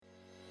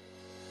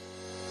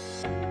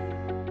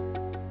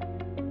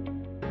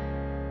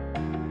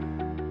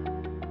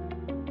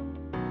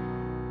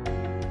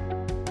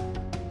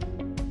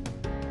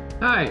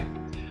Hi,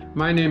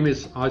 my name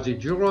is Ozzy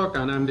Jurok,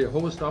 and I'm the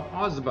host of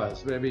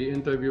OzBuzz, where we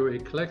interview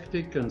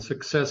eclectic and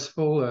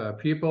successful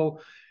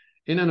people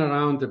in and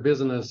around the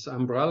business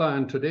umbrella.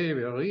 And today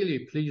we're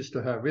really pleased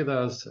to have with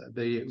us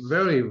the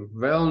very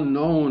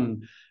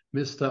well-known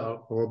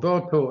Mr.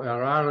 Roberto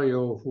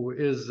Erario, who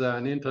is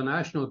an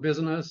international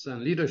business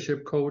and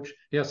leadership coach.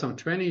 He has some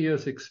 20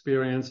 years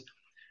experience,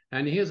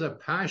 and he is a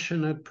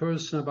passionate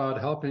person about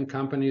helping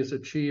companies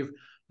achieve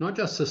not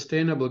just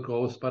sustainable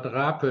growth, but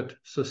rapid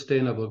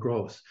sustainable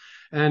growth.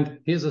 And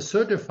he's a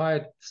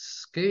certified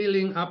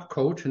scaling up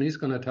coach, and he's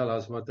going to tell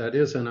us what that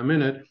is in a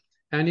minute.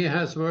 And he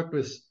has worked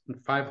with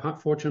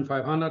Fortune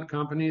 500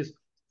 companies,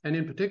 and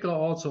in particular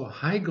also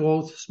high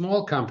growth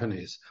small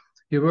companies.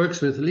 He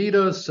works with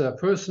leaders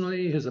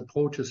personally. His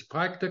approach is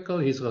practical.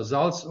 He's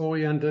results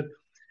oriented.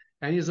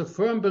 And he's a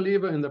firm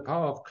believer in the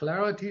power of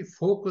clarity,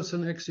 focus,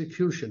 and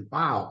execution.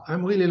 Wow,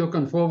 I'm really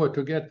looking forward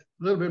to get a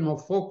little bit more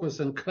focus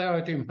and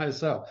clarity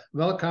myself.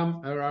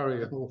 Welcome,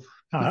 Erario.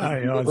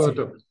 Hi,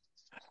 Ozzy.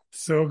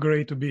 So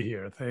great to be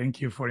here.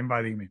 Thank you for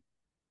inviting me.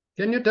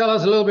 Can you tell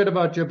us a little bit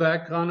about your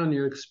background and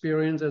your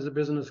experience as a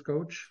business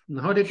coach? And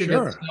how did you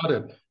get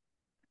started?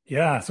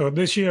 Yeah, so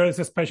this year is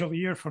a special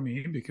year for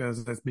me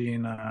because it's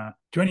been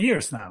 20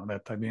 years now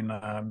that I've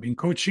been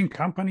coaching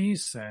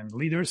companies and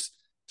leaders.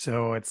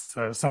 So it's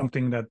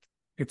something that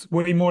it's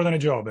way more than a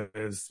job. It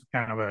is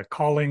kind of a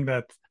calling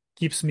that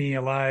keeps me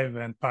alive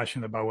and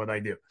passionate about what I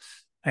do.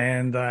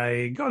 And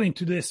I got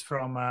into this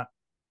from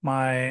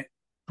my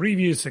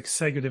previous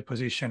executive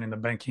position in the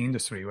banking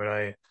industry, where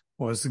I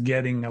was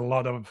getting a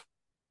lot of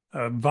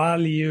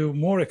value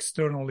more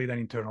externally than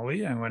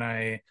internally. And when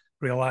I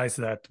realized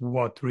that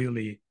what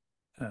really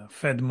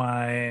fed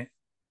my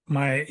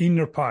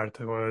inner part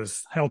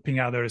was helping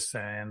others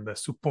and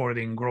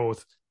supporting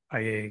growth,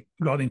 I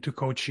got into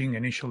coaching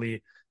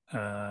initially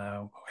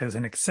as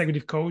an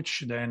executive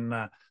coach.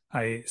 Then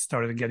I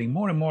started getting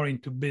more and more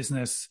into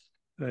business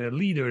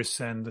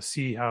leaders and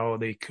see how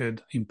they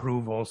could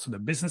improve also the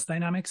business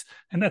dynamics.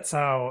 And that's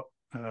how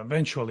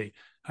eventually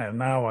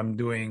now I'm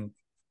doing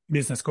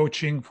business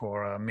coaching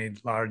for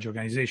mid-large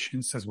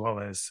organizations, as well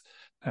as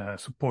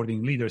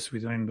supporting leaders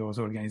within those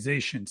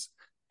organizations.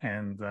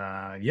 And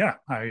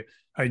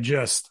I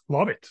just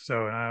love it.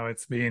 So now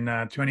it's been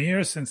 20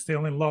 years and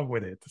still in love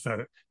with it. So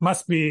it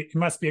must be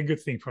a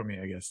good thing for me,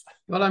 I guess.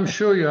 Well, I'm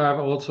sure you have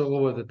also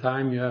over the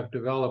time you have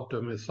developed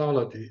a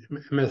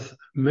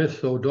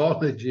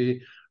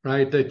methodology,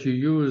 right, that you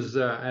use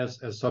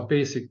as a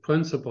basic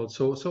principle.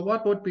 So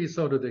what would be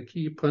sort of the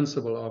key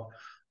principle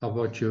of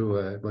what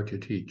you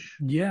teach?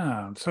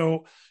 Yeah.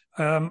 So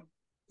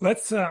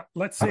let's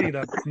say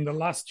that in the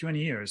last 20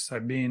 years,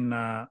 I've been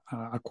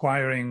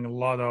acquiring a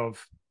lot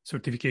of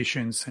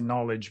certifications and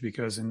knowledge,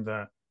 because in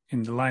the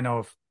line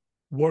of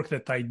work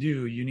that I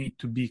do, you need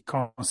to be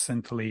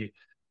constantly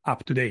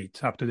up to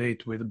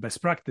date with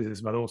best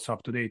practices, but also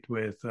up to date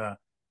with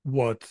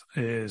what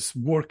is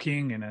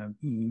working in a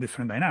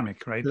different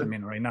dynamic, right? Yeah. I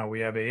mean, right now we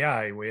have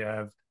AI, we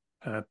have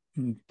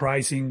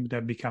pricing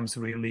that becomes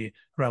really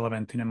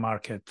relevant in a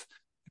market,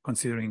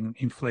 considering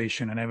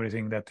inflation and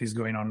everything that is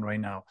going on right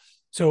now.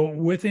 So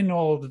within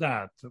all of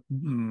that,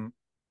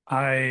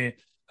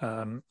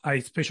 I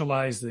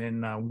specialized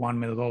in one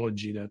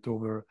methodology that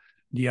over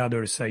the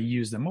others I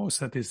use the most,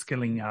 that is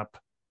scaling up.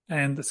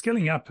 And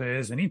scaling up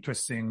is an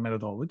interesting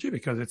methodology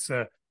because it's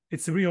a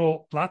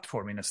real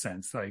platform in a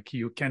sense. Like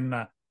you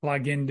can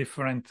plug in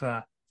different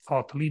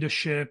thought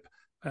leadership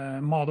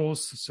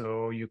models.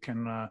 So you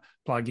can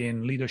plug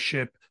in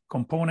leadership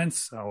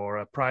components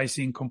or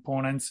pricing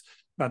components.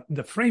 But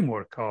the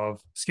framework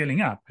of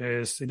scaling up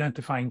is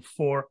identifying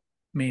 4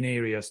 main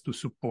areas to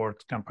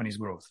support companies'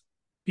 growth: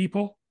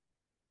 people,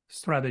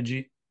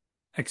 strategy,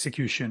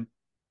 execution,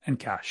 and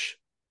cash.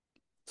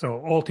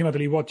 So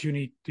ultimately what you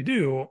need to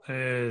do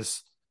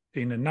is,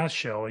 in a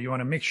nutshell, you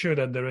want to make sure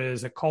that there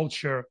is a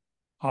culture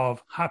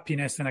of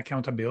happiness and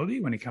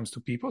accountability when it comes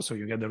to people. So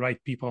you get the right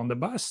people on the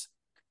bus.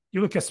 You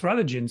look at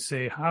strategy and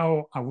say,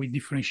 how are we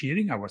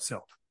differentiating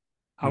ourselves?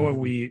 How are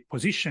we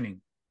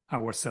positioning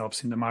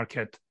ourselves in the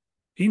market,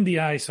 in the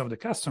eyes of the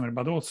customer,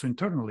 but also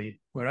internally,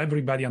 where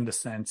everybody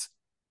understands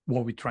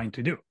what we're trying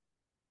to do?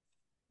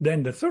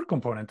 Then the third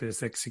component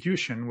is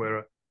execution,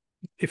 where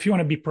if you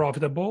want to be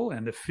profitable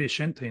and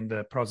efficient in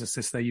the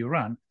processes that you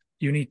run,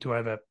 you need to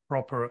have a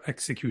proper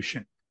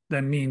execution.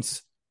 That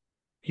means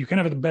you can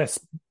have the best,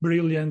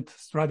 brilliant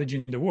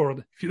strategy in the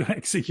world if you don't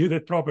execute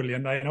it properly.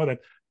 And I know that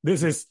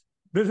this is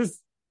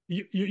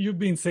you've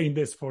been saying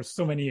this for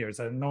so many years.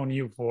 I've known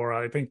you for,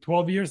 I think,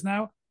 12 years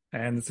now.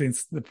 And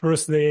since the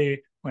first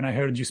day when I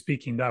heard you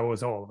speaking, that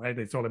was all, right?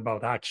 It's all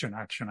about action.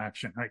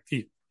 Right?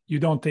 You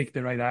don't take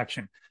the right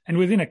action. And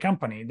within a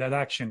company, that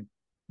action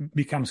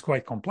becomes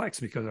quite complex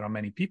because there are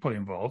many people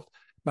involved.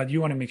 But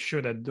you want to make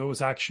sure that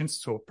those actions,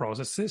 so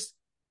processes,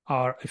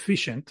 are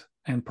efficient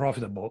and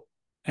profitable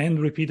and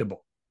repeatable,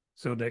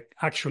 so that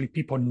actually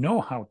people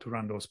know how to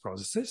run those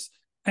processes,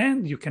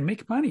 and you can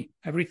make money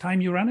every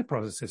time you run a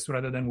process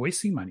rather than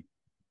wasting money.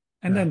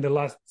 And then the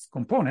last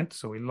component,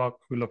 so we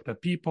looked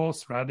at people,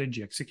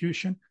 strategy,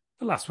 execution.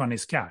 The last one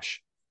is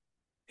cash.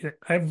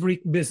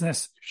 Every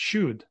business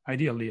should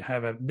ideally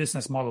have a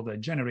business model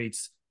that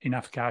generates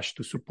enough cash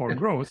to support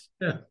growth,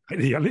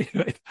 ideally,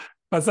 right?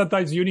 But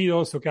sometimes you need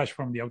also cash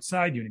from the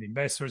outside. You need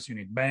investors, you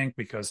need bank,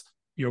 because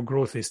your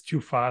growth is too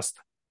fast,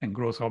 and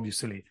growth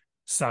obviously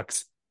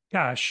sucks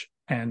cash,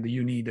 and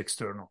you need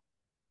external.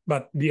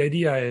 But the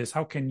idea is,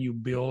 how can you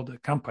build a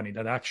company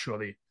that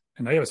actually,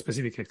 and I have a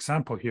specific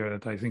example here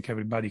that I think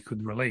everybody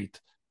could relate,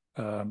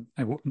 a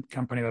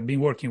company that I've been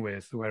working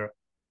with where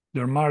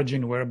their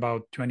margin were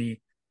about 25%,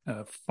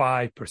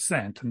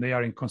 and they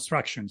are in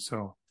construction.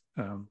 So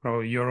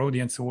probably your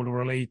audience will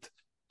relate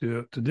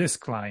to this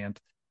client.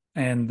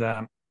 And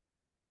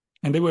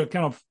they were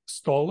kind of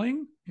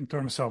stalling in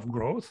terms of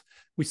growth.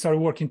 We started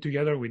working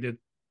together. We did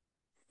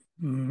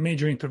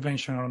major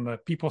intervention on the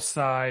people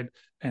side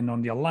and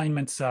on the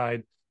alignment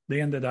side.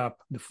 They ended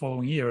up the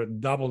following year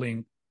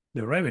doubling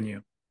the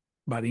revenue,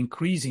 but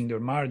increasing their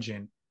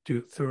margin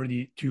to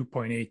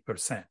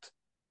 32.8%.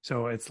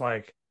 So it's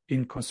like,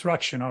 in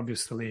construction,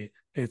 obviously,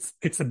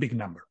 it's a big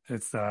number.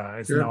 It's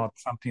not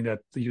something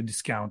that you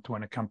discount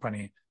when a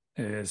company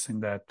is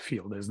in that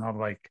field. It's not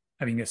like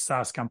having a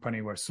SaaS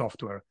company where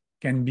software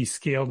can be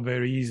scaled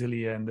very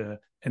easily and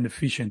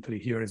efficiently.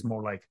 Here is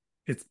more like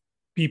it's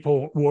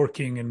people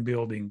working and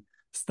building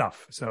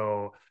stuff.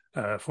 So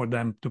for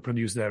them to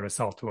produce their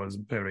result was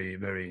very,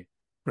 very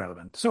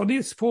relevant. So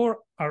these four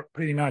are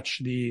pretty much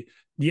the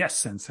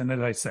essence. And as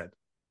I said,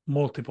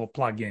 multiple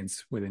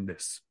plugins within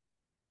this.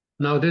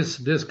 Now,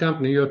 this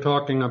company you're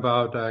talking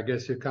about, I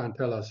guess you can't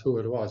tell us who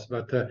it was,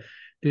 but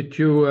did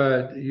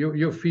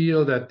you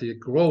feel that the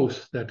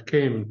growth that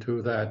came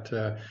to that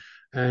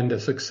and the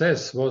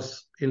success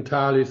was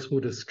entirely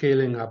through the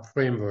scaling up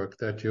framework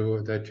that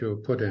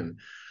you put in?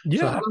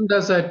 Yeah. So how long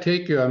does that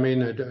take you? I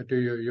mean, do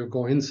you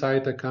go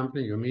inside the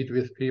company, you meet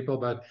with people,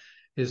 but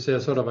is there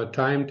sort of a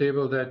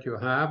timetable that you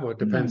have, or it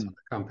depends on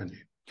the company?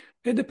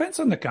 It depends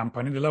on the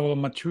company, the level of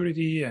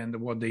maturity and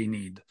what they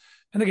need.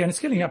 And again,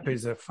 scaling up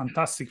is a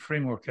fantastic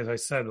framework, as I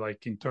said,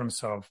 like in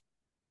terms of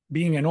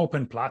being an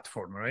open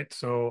platform, right?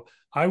 So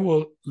I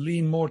will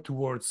lean more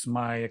towards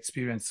my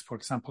experience, for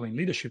example, in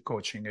leadership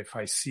coaching, if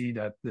I see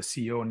that the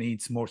CEO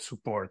needs more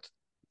support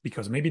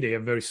because maybe they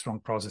have very strong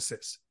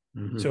processes.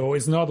 Mm-hmm. So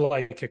it's not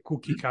like a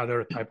cookie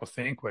cutter type of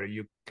thing where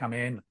you come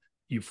in,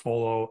 you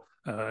follow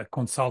a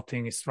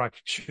consulting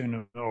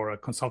instruction or a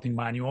consulting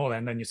manual,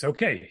 and then you say,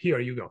 okay, here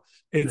you go.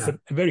 It's a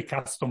very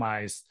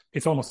customized.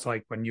 It's almost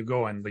like when you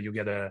go and you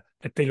get a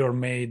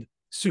tailor-made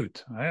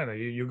suit. Right?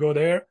 You go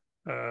there,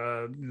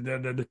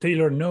 the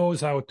tailor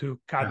knows how to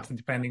cut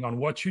depending on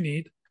what you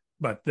need,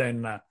 but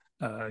then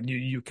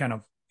you kind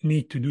of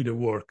need to do the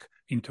work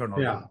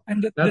internally. Yeah.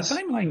 And the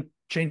timeline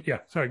change. Yeah,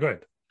 sorry, go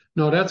ahead.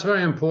 No, that's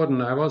very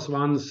important. I was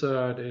once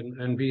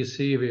in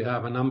BC. We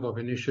have a number of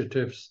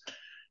initiatives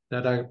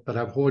that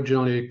have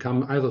originally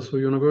come either through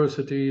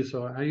universities,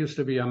 or I used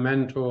to be a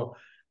mentor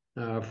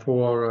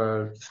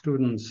for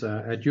students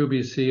at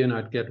UBC, and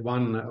I'd get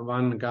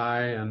one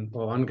guy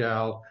or one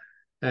gal,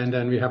 and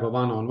then we have a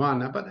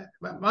one-on-one. But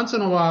once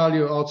in a while,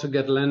 you also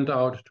get lent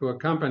out to a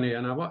company.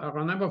 And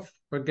I'll never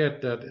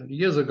forget that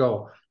years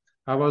ago,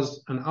 I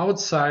was an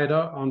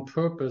outsider on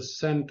purpose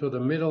sent to the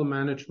middle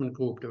management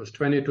group. There was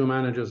 22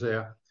 managers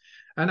there.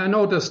 And I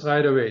noticed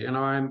right away,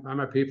 I'm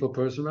a people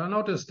person, but I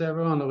noticed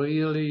everyone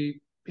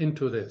really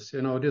into this.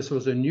 This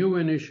was a new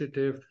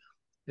initiative.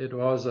 It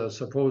was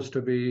supposed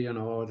to be,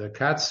 the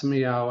cat's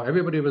meow.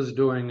 Everybody was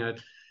doing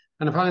it.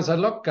 And I finally said,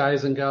 look,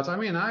 guys and girls, I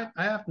mean, I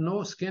have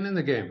no skin in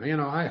the game.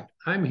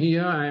 I'm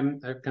here.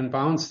 I can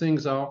bounce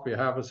things off. We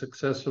have a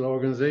successful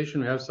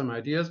organization. We have some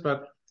ideas.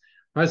 But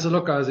I said,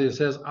 look, as he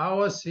says,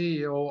 our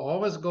CEO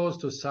always goes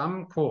to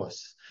some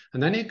course.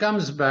 And then he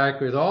comes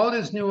back with all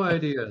these new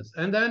ideas.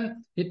 And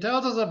then he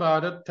tells us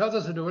about it, tells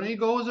us to do it, and he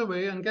goes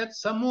away and gets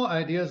some more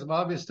ideas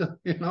while we still,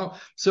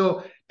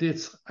 So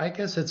I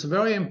guess it's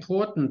very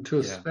important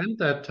to spend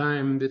that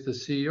time with the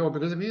CEO,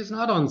 because if he's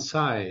not on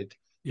site,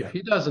 if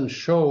he doesn't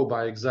show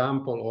by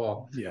example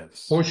or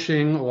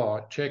pushing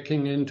or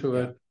checking into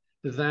it,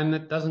 then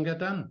it doesn't get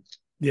done.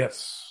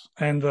 Yes.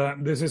 And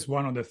this is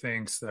one of the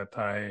things that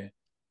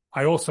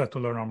I also had to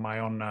learn on my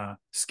own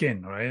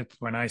skin, right?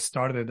 When I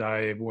started,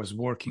 I was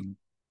working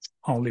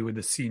only with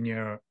the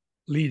senior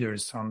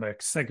leaders on the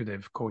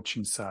executive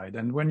coaching side.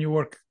 And when you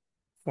work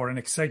for an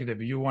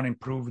executive, you want to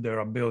improve their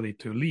ability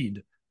to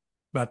lead,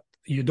 but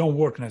you don't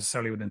work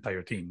necessarily with the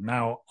entire team.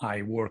 Now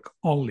I work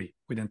only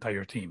with the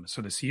entire team.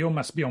 So the CEO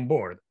must be on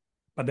board,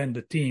 but then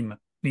the team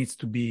needs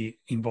to be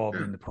involved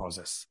in the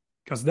process,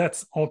 because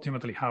that's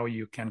ultimately how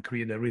you can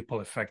create a ripple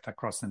effect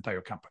across the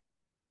entire company.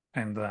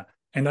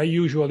 And I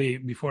usually,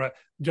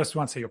 just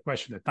to answer your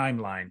question, the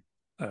timeline,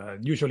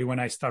 usually when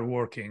I start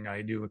working,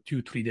 I do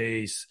 2-3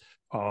 days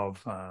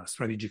of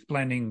strategic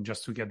planning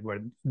just to get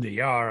where they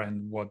are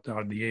and what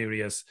are the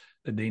areas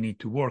that they need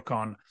to work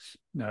on.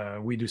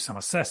 We do some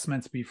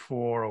assessments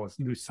before, or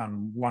do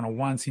some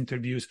one-on-ones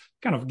interviews,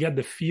 kind of get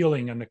the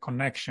feeling and the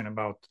connection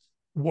about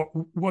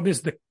what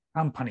is the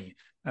company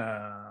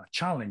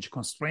challenge,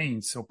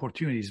 constraints,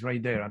 opportunities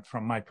right there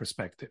from my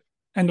perspective.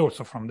 and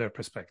also from their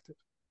perspective.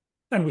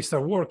 Then we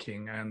start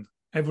working, and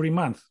every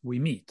month we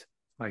meet,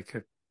 like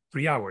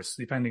 3 hours,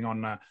 depending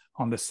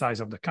on the size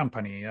of the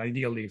company.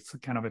 Ideally, it's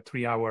kind of a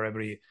 3 hour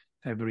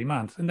every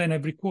month. And then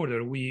every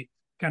quarter, we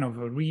kind of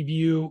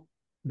review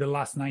the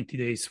last 90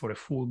 days for a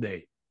full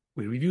day.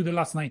 We review the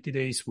last 90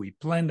 days, we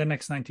plan the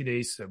next 90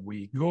 days,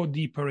 we go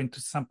deeper into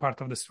some part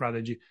of the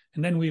strategy,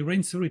 and then we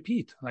rinse and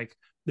repeat. Like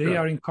they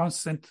are in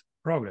constant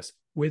progress.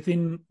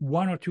 Within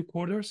 1 or 2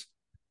 quarters,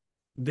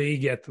 they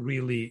get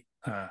really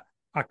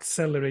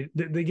accelerated.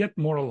 They get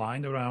more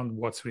aligned around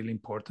what's really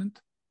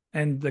important.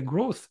 And the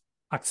growth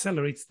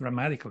accelerates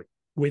dramatically.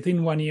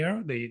 Within 1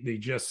 year, they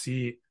just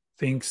see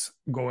things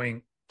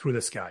going through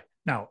the sky.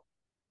 Now,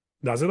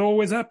 does it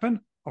always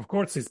happen? Of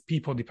course, it's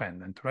people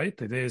dependent, right?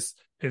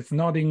 It's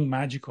nothing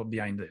magical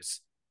behind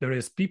this. There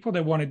is people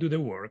that want to do the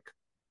work.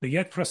 They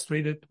get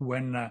frustrated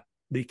when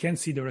they can't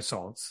see the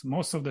results.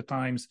 Most of the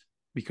times,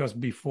 because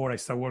before I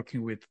start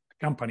working with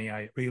a company,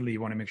 I really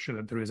want to make sure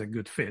that there is a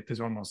good fit. It's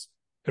almost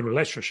a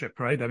relationship,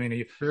 right? I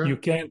mean, you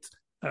can't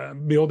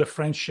build a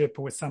friendship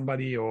with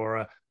somebody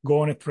or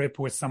go on a trip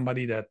with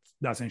somebody that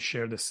doesn't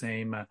share the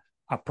same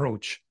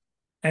approach.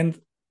 And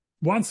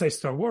once I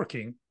start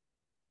working,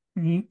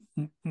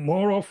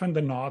 more often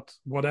than not,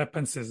 what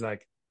happens is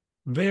like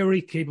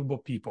very capable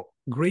people,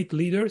 great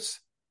leaders,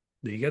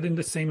 they get in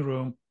the same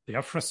room, they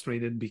are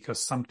frustrated because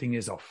something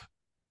is off.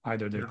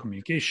 Either their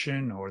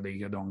communication, or they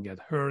don't get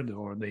heard,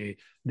 or they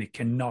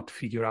cannot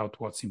figure out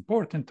what's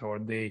important,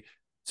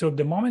 so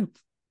the moment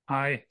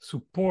I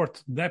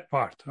support that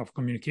part of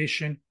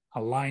communication,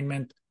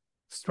 alignment,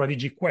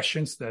 strategy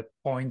questions that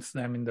points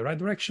them in the right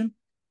direction,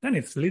 then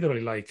it's literally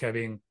like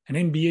having an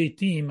NBA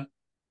team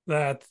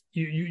that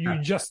you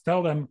just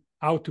tell them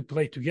how to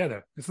play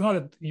together. It's not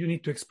that you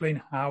need to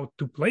explain how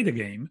to play the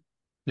game.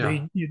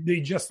 Yeah.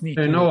 They just need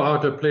to know how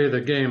to play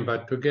the game,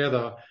 but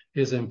together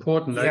is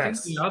important. Yes. I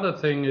think the other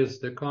thing is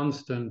the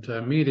constant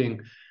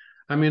meeting.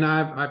 I mean,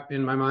 I've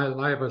in my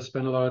life, I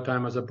spent a lot of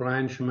time as a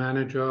branch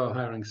manager,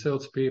 hiring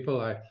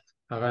salespeople. I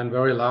ran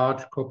very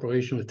large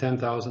corporation with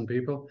 10,000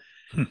 people.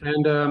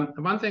 And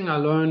one thing I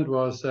learned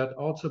was that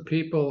also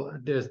people,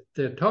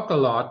 they talk a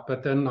lot,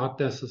 but then not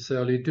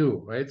necessarily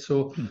do, right?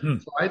 So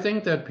I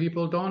think that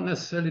people don't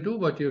necessarily do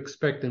what you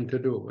expect them to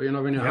do. You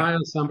know, when you hire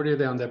somebody,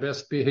 they're on their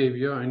best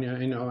behavior and,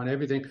 and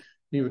everything,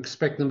 you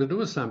expect them to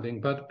do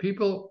something. But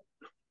people,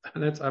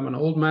 I'm an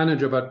old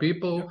manager, but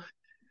people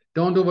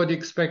don't do what you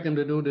expect them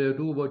to do. They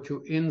do what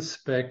you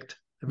inspect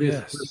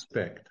with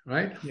respect,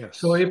 right? Yes.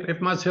 So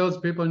if my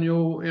salespeople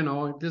knew,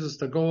 this is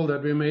the goal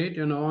that we made,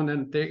 and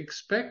then they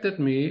expected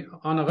me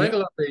on a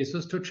regular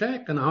basis to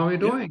check and how are you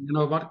doing?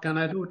 What can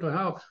I do to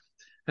help?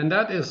 And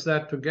that is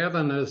that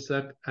togetherness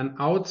that an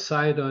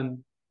outsider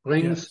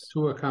brings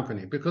to a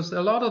company, because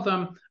a lot of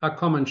them are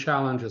common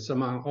challenges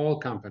among all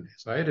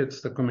companies, right?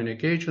 It's the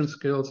communication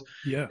skills.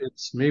 Yeah.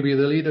 It's maybe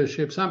the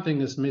leadership,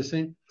 something is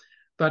missing.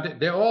 But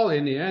they all,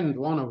 in the end,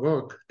 want to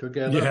work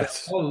together.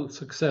 Yes. They're all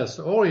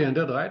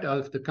success-oriented, right?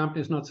 If the company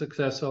is not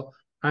successful,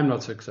 I'm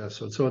not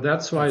successful. So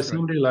that's why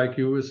somebody like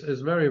you is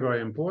very, very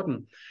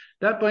important.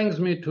 That brings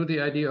me to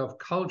the idea of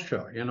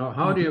culture.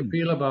 How do you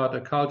feel about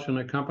the culture in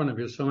a company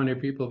with so many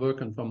people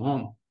working from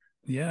home?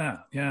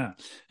 Yeah.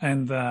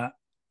 And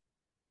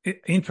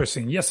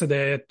interesting.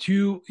 Yesterday, I had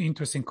 2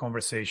 interesting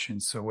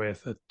conversations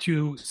with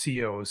 2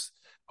 CEOs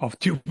of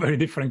 2 very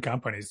different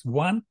companies.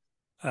 One,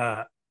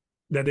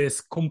 that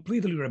is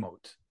completely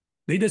remote.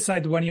 They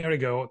decided 1 year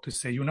ago to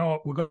say,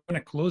 we're going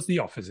to close the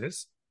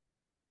offices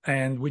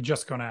and we're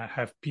just going to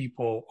have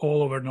people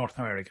all over North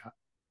America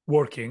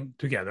working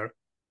together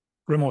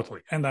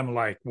remotely. And I'm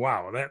like,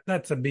 wow,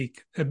 that's a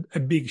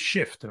big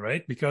shift,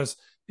 right? Because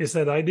it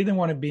said I didn't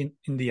want to be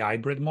in the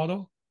hybrid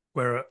model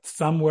where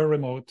some were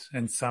remote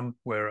and some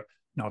were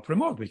not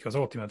remote, because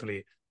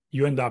ultimately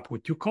you end up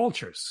with 2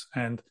 cultures.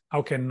 And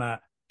how can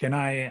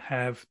I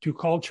have 2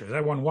 cultures?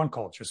 I want 1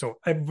 culture. So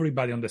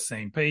everybody on the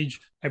same page,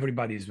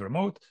 everybody is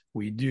remote.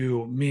 We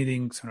do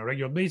meetings on a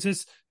regular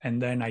basis,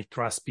 and then I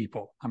trust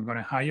people. I'm going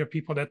to hire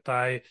people that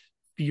I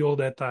feel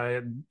that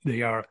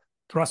they are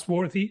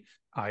trustworthy.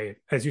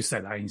 As you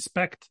said, I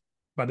inspect,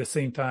 but at the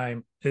same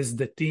time, it's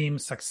the team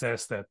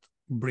success that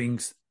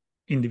brings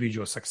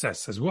individual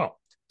success as well.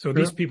 So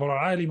these people are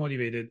highly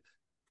motivated.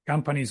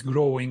 Companies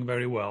growing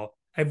very well.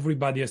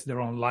 Everybody has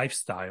their own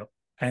lifestyle,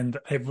 and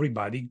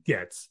everybody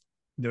gets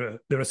the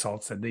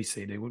results that they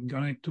say they were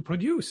going to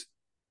produce.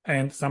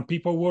 And some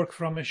people work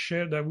from a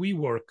shared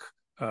WeWork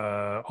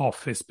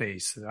office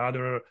space.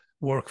 Other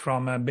work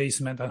from a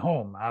basement at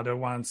home. Other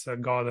ones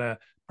got a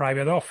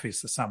private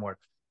office somewhere.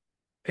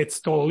 It's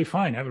totally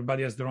fine.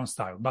 Everybody has their own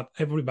style, but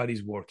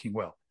everybody's working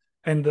well.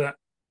 And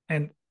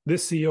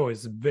this CEO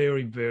is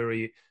very,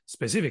 very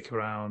specific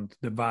around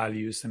the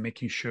values and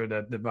making sure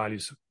that the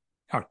values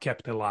are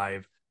kept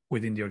alive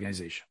within the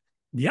organization.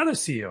 The other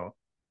CEO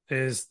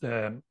is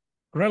the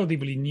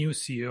relatively new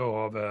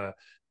CEO of a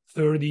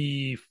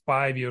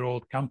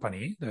 35-year-old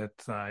company that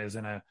is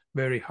in a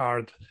very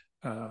hard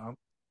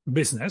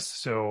business.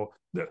 So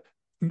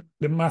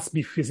there must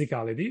be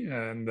physicality,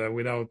 and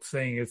without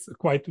saying it's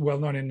quite well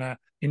known in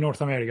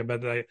North America,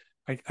 but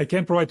I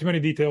can't provide too many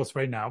details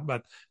right now.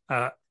 But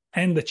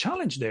and the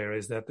challenge there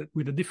is that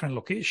with the different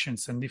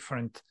locations and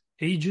different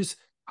ages,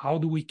 how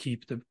do we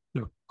keep the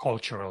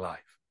culture alive?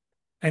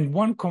 And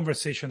one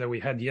conversation that we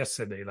had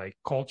yesterday, like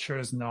culture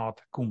is not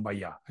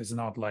kumbaya. It's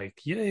not like,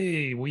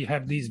 yay, we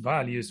have these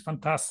values,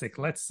 fantastic.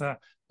 Let's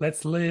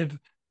live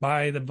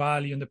by the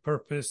value and the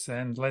purpose,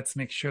 and let's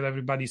make sure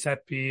everybody's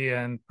happy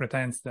and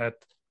pretends that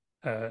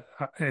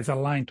is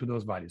aligned to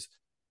those values.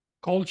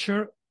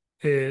 Culture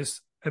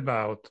is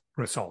about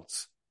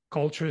results.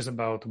 Culture is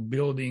about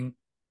building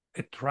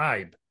a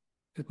tribe.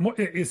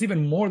 It's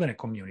even more than a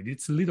community.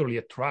 It's literally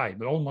a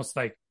tribe, almost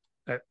like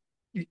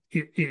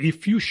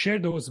if you share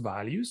those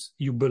values,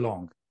 you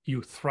belong,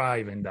 you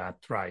thrive in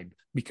that tribe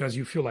because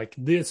you feel like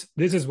this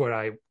is where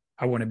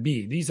I want to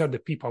be. These are the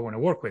people I want to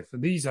work with.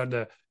 These are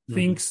the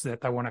things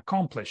that I want to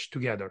accomplish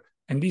together.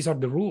 And these are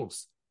the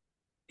rules.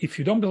 If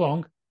you don't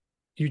belong,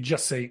 you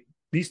just say,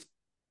 these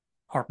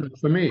are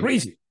for me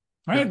crazy,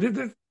 right? Yeah.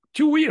 They're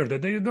too weird.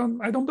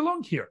 I don't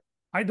belong here.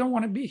 I don't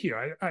want to be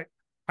here.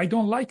 I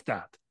don't like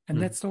that.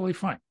 And that's totally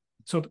fine.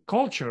 So the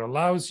culture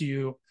allows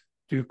you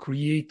to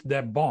create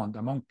that bond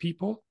among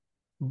people,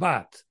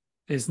 but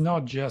it's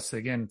not just,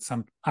 again,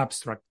 some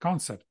abstract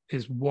concept,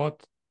 is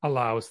what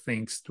allows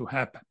things to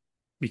happen.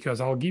 Because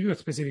I'll give you a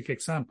specific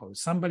example. If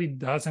somebody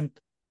doesn't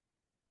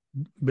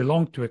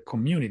belong to a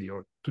community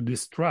or to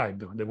this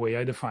tribe, the way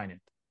I define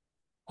it,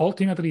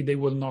 ultimately they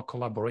will not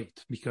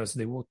collaborate because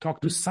they will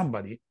talk to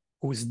somebody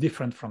who is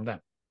different from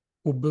them,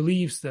 who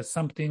believes that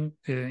something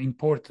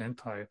important,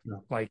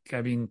 like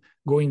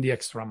going the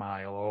extra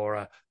mile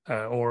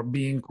or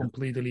being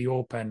completely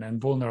open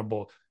and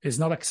vulnerable, is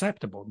not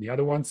acceptable. The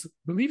other ones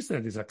believes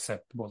that is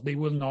acceptable. They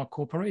will not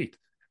cooperate.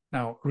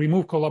 Now,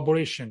 remove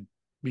collaboration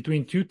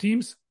between two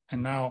teams,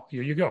 and now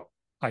here you go.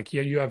 Like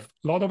here you have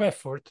a lot of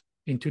effort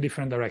in two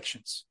different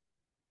directions.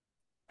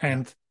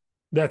 And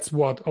that's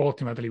what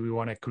ultimately we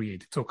want to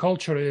create. So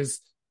culture is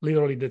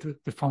literally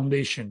the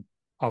foundation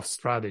of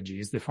strategy,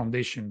 is the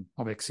foundation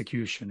of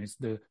execution, is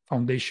the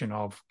foundation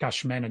of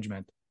cash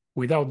management.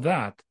 Without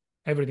that,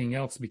 everything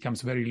else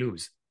becomes very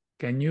loose.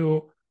 Can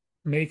you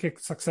make a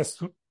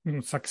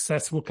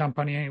successful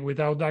company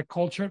without that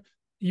culture?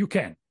 You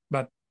can,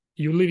 but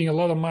you're leaving a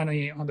lot of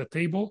money on the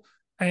table,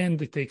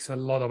 and it takes a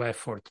lot of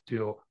effort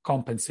to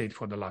compensate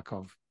for the lack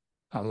of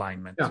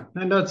alignment. Yeah,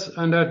 and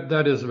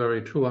that is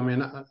very true. I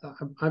mean,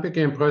 I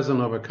became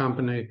president of a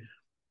company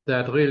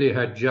that really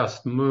had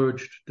just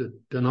merged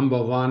the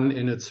number one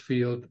in its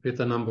field with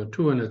the number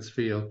two in its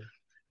field.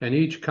 And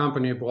each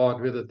company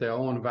brought with it their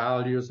own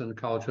values and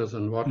cultures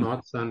and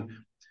whatnots. And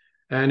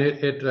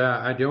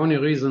the only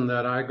reason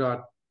that I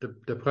got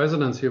the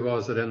presidency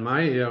was that in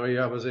my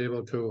area, I was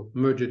able to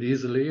merge it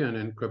easily. And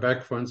in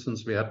Quebec, for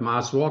instance, we had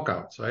mass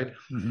walkouts, right?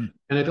 And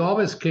it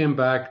always came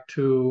back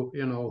to,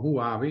 who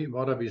are we?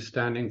 What are we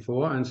standing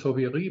for? And so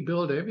we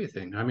rebuilt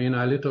everything. I mean,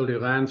 I literally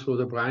ran through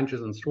the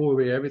branches and threw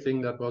away everything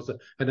that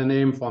had a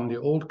name from the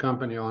old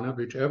company on it,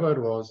 whichever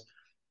it was.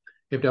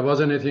 If there was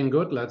anything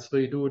good, let's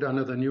redo it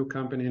under the new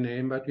company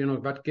name,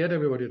 but get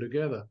everybody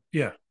together.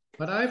 Yeah.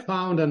 But I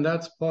found, and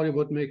that's probably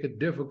what make it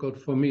difficult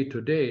for me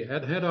today,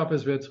 at head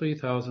office we had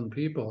 3,000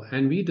 people,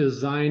 and we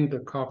designed the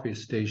coffee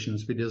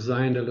stations, we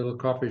designed a little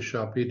coffee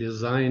shop, we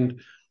designed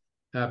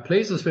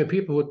places where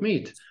people would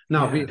meet.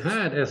 Now, we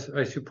had,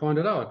 as you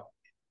pointed out,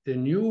 the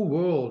new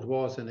world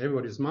was in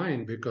everybody's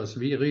mind because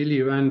we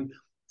really went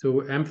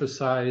to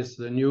emphasize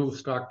the new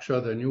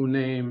structure, the new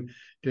name,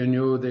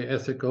 the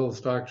ethical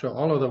structure,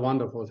 all of the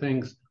wonderful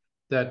things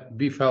that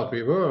we felt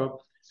we were.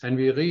 And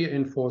we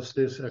reinforced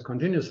this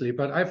continuously.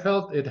 But I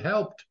felt it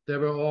helped. They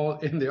were all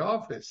in the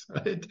office,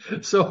 right?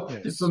 So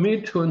for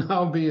me to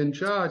now be in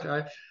charge,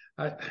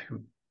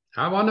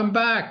 I want them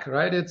back,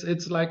 right?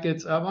 It's like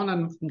I want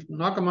to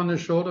knock them on the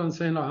shoulder and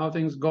say, how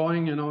things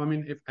going, I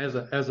mean, if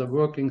as a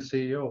working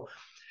CEO.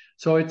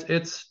 So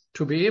it's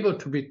to be able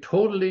to be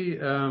totally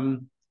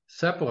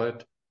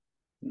separate.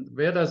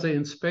 Where does the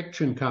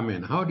inspection come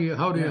in? How do you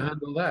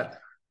handle that?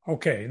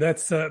 Okay,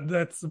 that's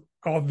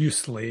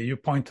obviously, you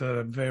point to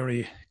a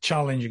very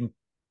challenging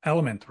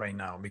element right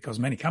now because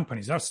many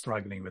companies are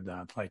struggling with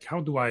that. Like, how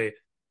do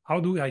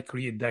I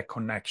create that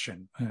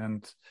connection?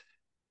 And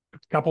a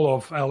couple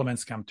of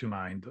elements come to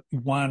mind.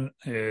 One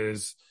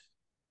is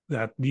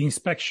that the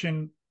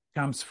inspection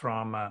comes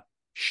from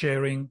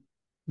sharing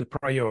the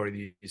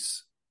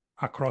priorities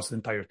across the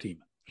entire team,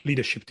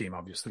 leadership team,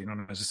 obviously, not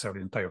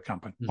necessarily the entire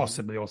company,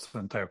 possibly also the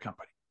entire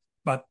company.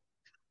 But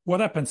what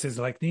happens is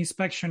like the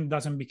inspection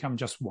doesn't become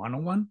just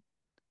one-on-one,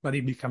 but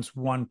it becomes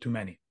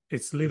one-to-many.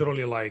 It's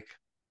literally like,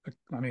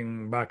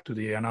 back to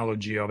the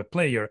analogy of a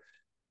player,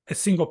 a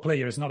single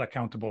player is not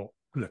accountable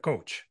to the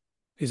coach,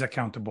 is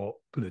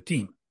accountable to the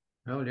team.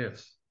 Oh,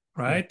 yes.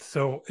 Right? Yeah.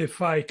 So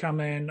if I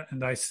come in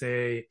and I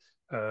say,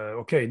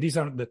 okay, these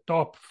are the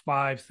top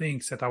 5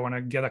 things that I want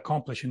to get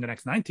accomplished in the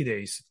next 90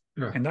 days.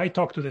 Yeah. And I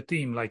talk to the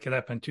team, like it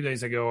happened 2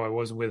 days ago. I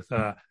was with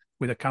a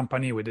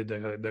company, we did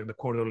the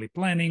quarterly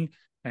planning,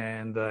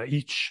 and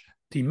each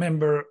team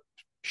member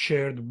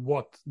shared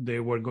what they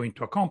were going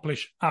to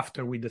accomplish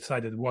after we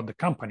decided what the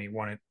company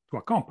wanted to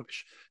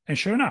accomplish. And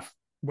sure enough,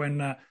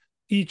 when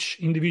each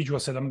individual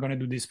said, I'm going to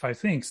do these 5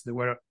 things, there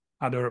were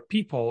other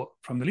people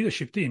from the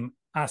leadership team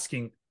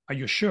asking, are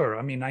you sure?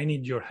 I mean, I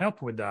need your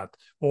help with that.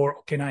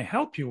 Or can I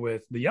help you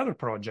with the other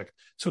project?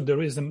 So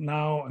there is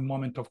now a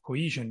moment of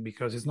cohesion,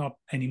 because it's not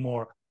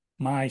anymore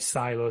my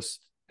silos.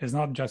 It's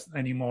not just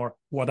anymore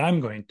what I'm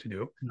going to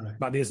do, right,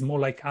 but it's more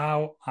like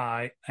how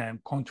I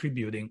am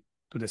contributing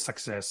to the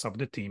success of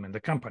the team and the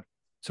company.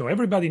 So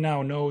everybody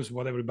now knows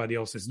what everybody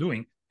else is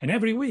doing. And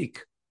every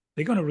week,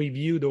 they're going to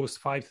review those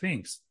 5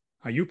 things.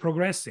 Are you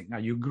progressing? Are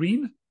you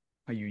green?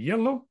 Are you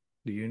yellow?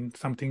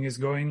 Something is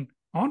going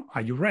on?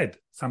 Are you red?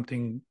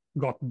 Something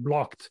got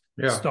blocked,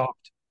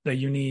 stopped, that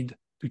you need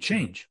to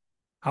change.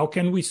 How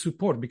can we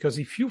support? Because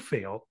if you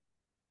fail,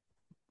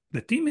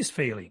 the team is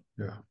failing.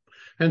 Yeah.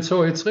 And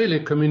so it's really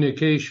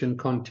communication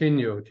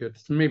continued.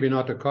 It's maybe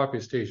not a copy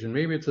station.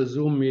 Maybe it's a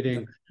Zoom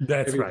meeting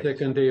every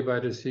second day by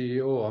the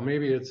CEO, or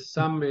maybe it's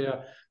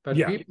somewhere. But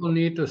people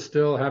need to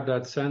still have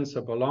that sense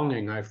of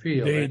belonging, I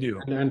feel. They do.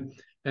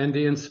 And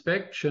the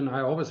inspection,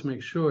 I always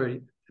make sure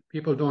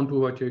people don't do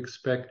what you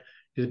expect.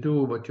 You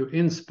do what you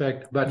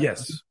inspect, but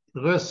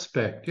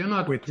respect. You're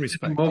not with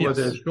respect over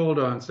their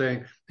shoulder and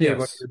saying, hey,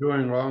 what you're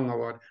doing wrong or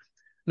what.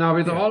 Now,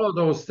 with all of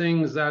those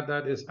things, that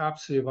is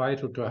absolutely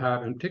vital to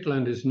have, in particular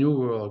in this new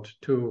world,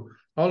 to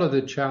all of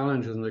the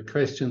challenges and the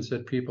questions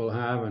that people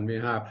have. And we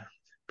have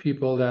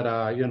people that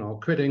are,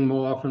 quitting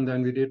more often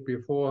than we did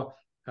before.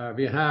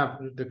 We have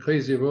the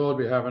crazy world.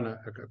 We have an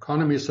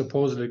economy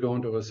supposedly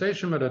going to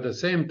recession, but at the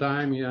same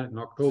time, in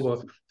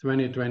October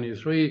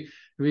 2023,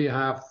 we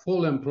have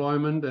full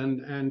employment,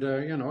 and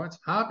it's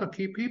hard to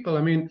keep people.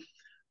 I mean,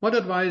 what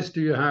advice do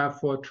you have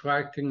for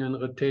attracting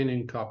and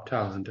retaining top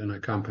talent in a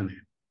company?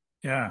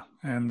 Yeah,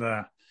 and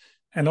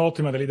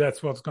ultimately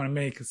that's what's going to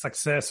make a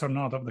success or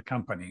not of the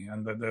company,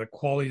 and the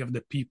quality of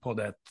the people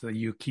that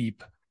you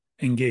keep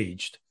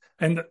engaged.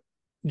 And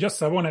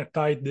just I want to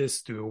tie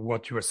this to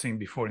what you were saying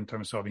before in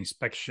terms of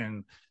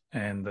inspection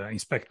and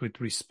inspect with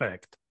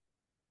respect.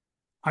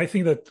 I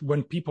think that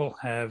when people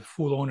have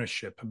full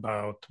ownership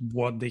about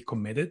what they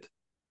committed,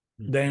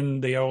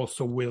 then they are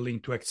also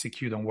willing to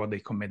execute on what they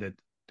committed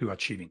to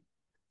achieving.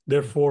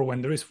 Therefore,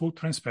 when there is full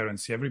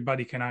transparency,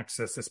 everybody can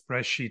access a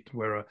spreadsheet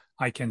where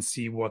I can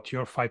see what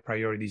your 5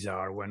 priorities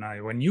are,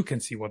 when you can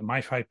see what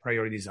my 5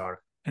 priorities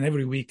are. And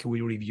every week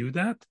we review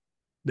that.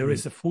 There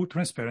is a full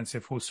transparency,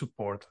 full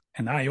support,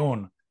 and I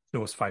own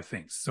those 5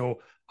 things.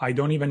 So I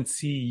don't even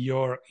see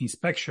your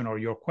inspection or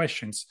your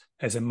questions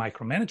as a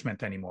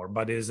micromanagement anymore,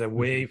 but as a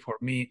way for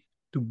me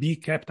to be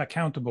kept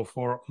accountable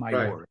for my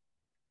work.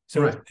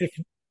 So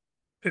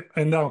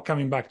and now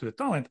coming back to the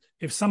talent,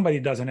 if somebody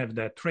doesn't have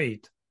that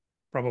trait,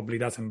 probably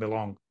doesn't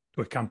belong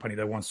to a company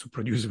that wants to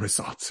produce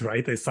results,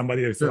 right? There's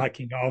somebody that's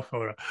lacking off.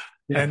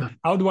 And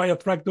how do I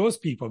attract those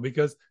people?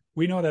 Because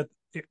we know that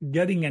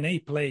getting an A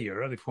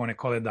player, if you want to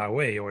call it that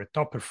way, or a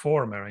top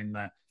performer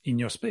in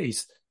your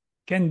space,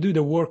 can do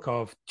the work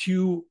of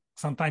 2,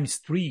 sometimes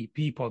 3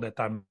 people that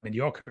are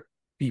mediocre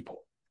people.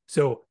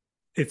 So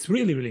it's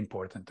really, really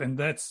important. And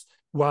that's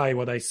why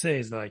what I say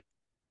is like,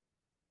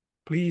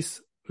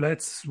 please,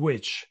 let's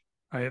switch.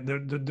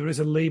 There is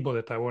a label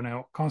that I want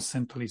to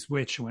constantly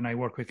switch when I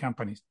work with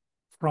companies,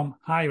 from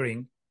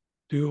hiring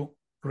to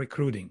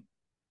recruiting,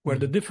 where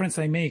the difference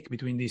I make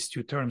between these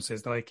 2 terms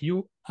is like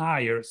you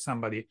hire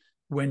somebody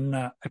when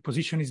a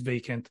position is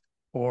vacant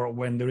or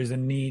when there is a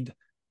need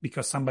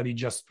because somebody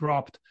just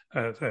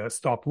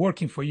stopped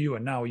working for you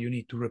and now you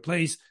need to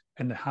replace,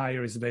 and the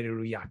hire is very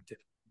reactive.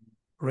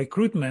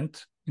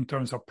 Recruitment, in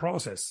terms of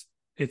process,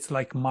 it's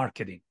like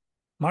marketing.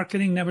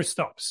 Marketing never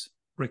stops.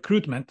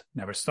 Recruitment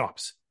never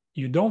stops.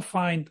 You don't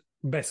find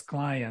best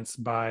clients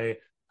by,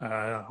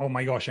 oh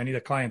my gosh, I need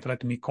a client.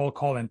 Let me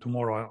call, and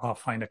tomorrow I'll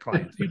find a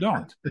client. You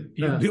don't.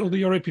 You build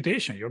your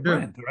reputation, your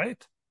brand,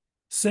 right?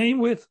 Same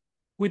with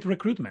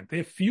recruitment.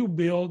 If you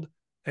build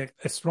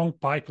a strong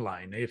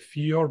pipeline, if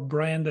your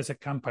brand as a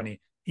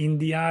company in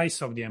the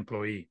eyes of the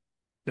employee,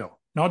 no,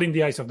 not in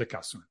the eyes of the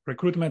customer.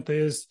 Recruitment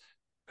is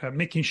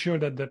making sure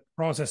that the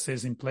process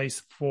is in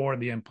place for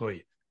the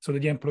employee, so that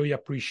the employee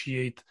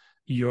appreciate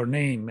your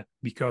name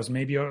because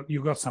maybe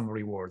you got some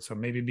rewards, or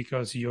maybe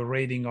because you're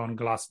rating on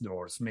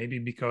Glassdoor, maybe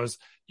because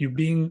you've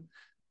been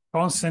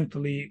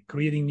constantly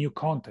creating new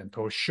content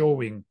or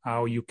showing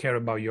how you care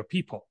about your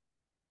people.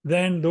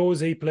 Then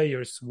those A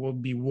players will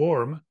be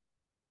warm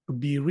to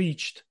be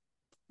reached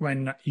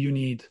when you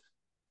need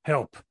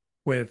help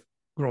with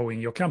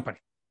growing your company.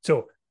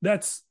 So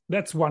that's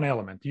one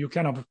element. You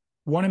kind of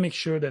want to make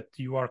sure that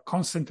you are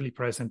constantly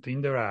present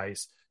in their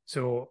eyes.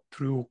 So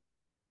through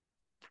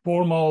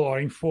formal or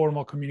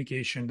informal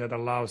communication that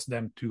allows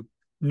them to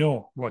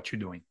know what you're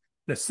doing.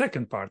 The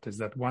second part is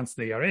that once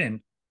they are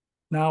in,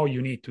 now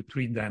you need to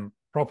treat them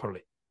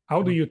properly.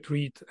 How do you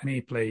treat an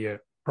A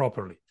player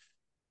properly?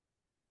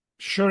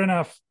 Sure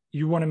enough,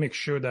 you want to make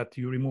sure that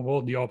you remove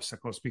all the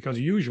obstacles, because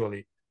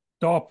usually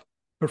top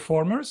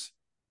performers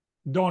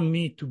don't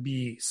need to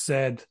be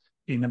said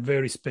in a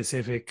very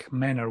specific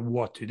manner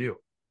what to do.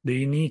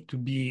 They need to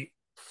be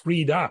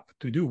freed up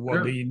to do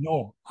what they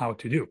know how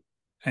to do.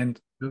 And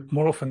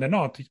more often than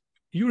not,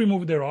 you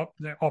remove their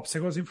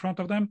obstacles in front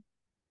of them,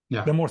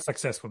 the more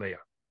successful they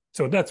are.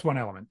 So that's one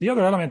element. The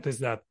other element is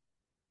that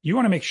you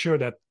want to make sure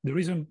that the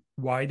reason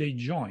why they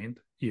joined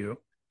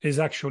you is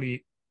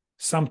actually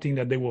something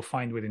that they will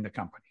find within the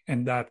company.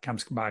 And that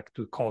comes back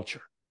to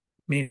culture.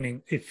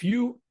 Meaning, if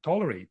you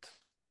tolerate,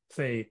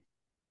 say,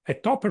 a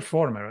top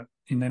performer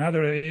in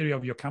another area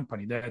of your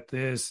company that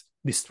is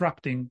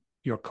disrupting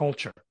your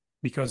culture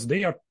because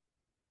they are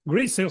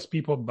great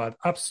salespeople, but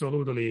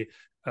absolutely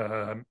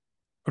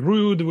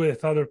rude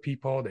with other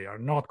people, they are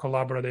not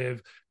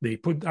collaborative, they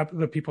put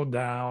other people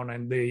down,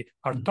 and they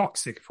are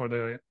toxic for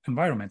the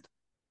environment.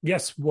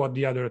 Guess what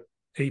the other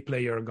A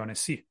player are going to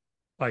see?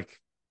 Like,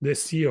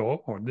 this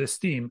CEO or this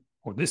team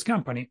or this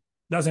company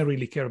doesn't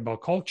really care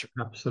about culture.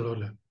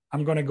 Absolutely.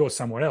 I'm going to go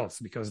somewhere else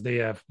because they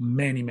have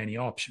many, many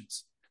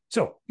options.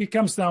 So it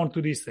comes down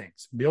to these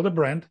things. Build a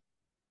brand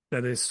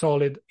that is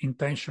solid,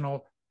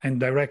 intentional, and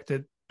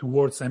directed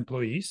towards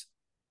employees,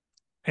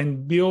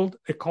 and build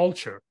a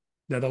culture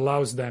that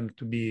allows them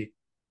to be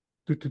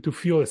to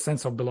feel a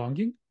sense of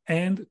belonging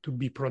and to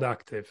be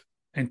productive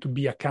and to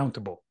be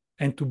accountable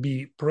and to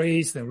be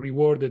praised and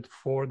rewarded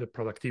for the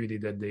productivity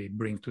that they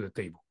bring to the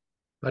table.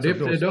 But if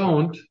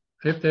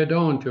they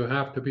don't, you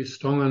have to be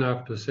strong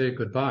enough to say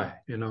goodbye,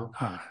 Yes.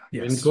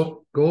 And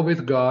go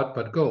with God,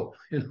 but go,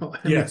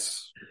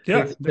 Yes.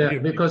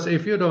 Because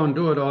if you don't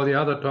do it, all the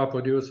other top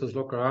producers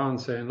look around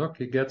saying, look,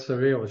 he gets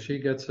away or she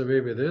gets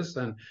away with this.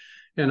 And,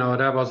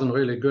 that wasn't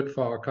really good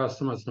for our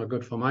customers, not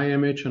good for my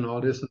image and all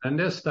this. And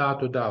they start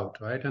to doubt,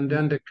 right? And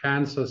then the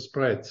cancer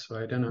spreads,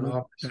 right, in an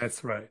office.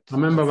 That's right. I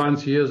remember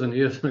once years and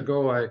years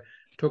ago, I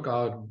took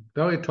out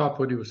very top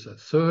producer,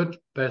 third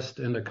best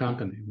in the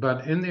company.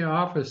 But in the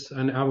office,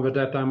 and at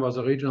that time was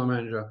a regional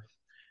manager,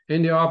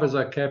 in the office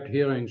I kept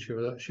hearing she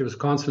was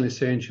constantly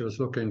saying she was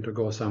looking to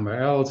go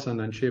somewhere else. And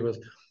then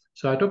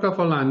so I took her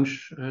for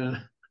lunch.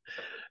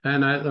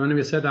 And when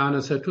we sat down, I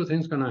said, two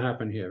things going to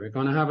happen here. We're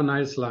going to have a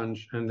nice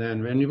lunch. And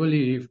then when you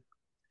leave,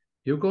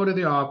 you go to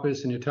the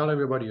office and you tell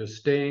everybody you're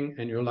staying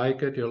and you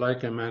like it. You're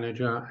like a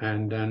manager.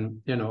 And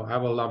then, I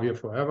will love you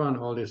forever and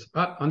all this.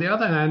 But on the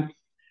other hand,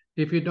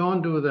 if you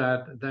don't do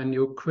that, then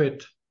you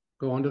quit.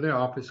 Go into the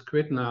office,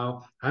 quit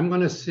now. I'm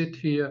going to sit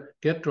here,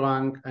 get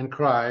drunk and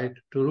cry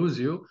to lose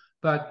you.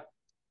 But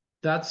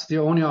that's the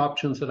only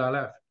options that are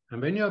left.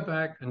 And when you're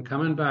back and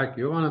coming back,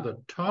 you're one of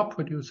the top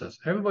producers.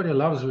 Everybody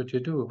loves what you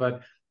do.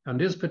 But in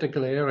these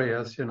particular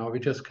areas, we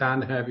just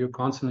can't have you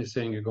constantly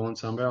saying you're going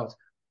somewhere else.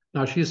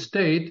 Now, she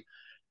stayed,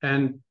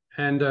 and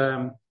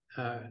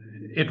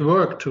it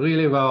worked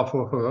really well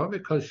for her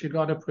because she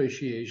got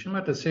appreciation.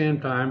 At the same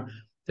time,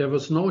 there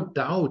was no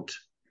doubt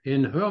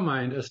in her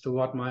mind as to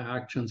what my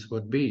actions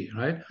would be,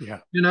 right? Yeah.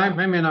 I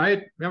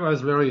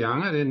was very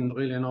young. I didn't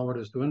really know what I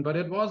was doing, but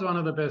it was one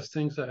of the best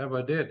things I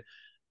ever did.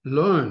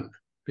 Learn,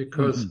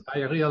 because I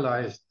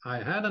realized I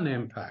had an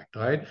impact,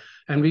 right?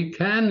 And we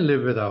can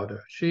live without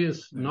her. She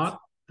is not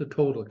the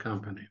total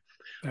company.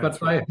 But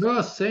by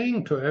her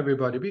saying to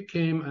everybody,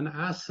 became an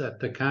asset.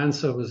 The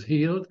cancer was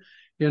healed,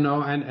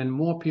 and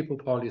more people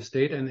probably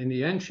stayed. And in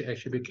the end, she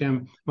actually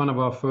became one of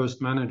our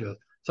first managers.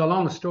 It's a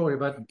long story,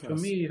 but to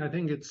me, I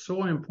think it's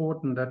so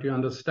important that you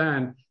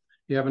understand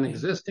you have an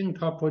existing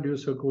top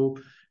producer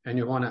group and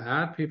you want to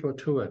add people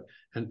to it.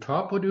 And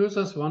top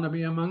producers want to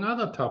be among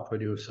other top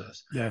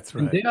producers. That's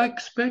right. And they are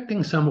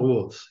expecting some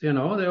rules. They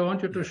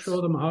want you to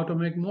show them how to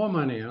make more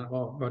money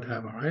or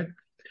whatever, right?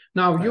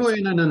 Now, you're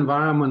in an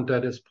environment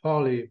that is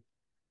probably,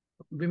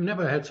 we've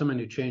never had so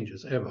many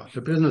changes ever.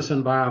 The business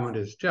environment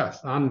is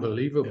just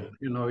unbelievable.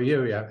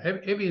 Here we have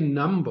every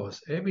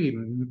numbers, every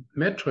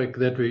metric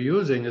that we're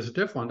using is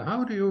different.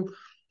 How do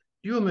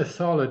your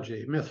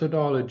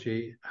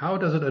methodology, how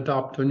does it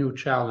adapt to new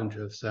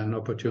challenges and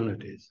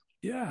opportunities?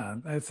 Yeah,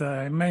 as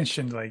I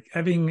mentioned, like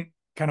having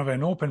kind of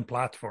an open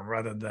platform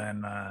rather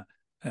than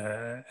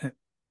an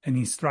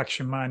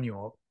instruction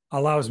manual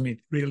allows me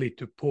really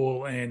to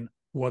pull in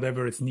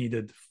whatever is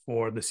needed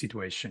for the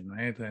situation,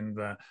 right? And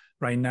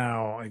right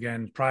now,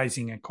 again,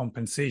 pricing and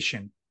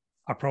compensation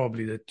are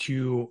probably the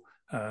two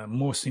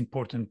most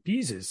important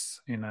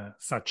pieces in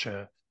such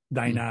a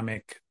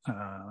dynamic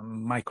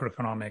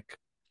microeconomic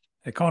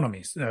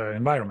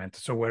environment.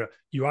 So where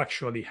you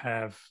actually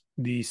have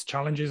these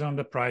challenges on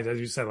the price, as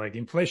you said, like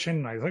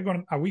inflation,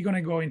 are we going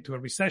to go into a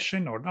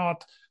recession or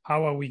not?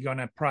 How are we going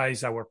to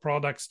price our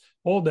products?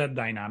 All that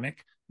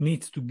dynamic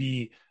needs to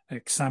be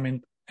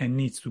examined and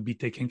needs to be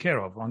taken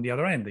care of. On the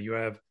other end, you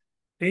have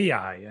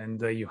AI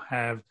and you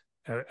have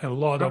a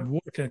lot of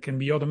work that can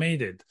be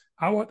automated.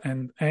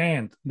 And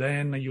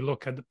then you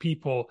look at the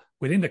people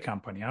within the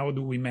company. How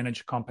do we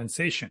manage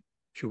compensation?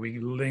 Should we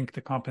link the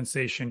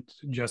compensation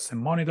to just a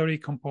monetary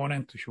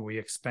component? Should we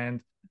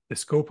expand the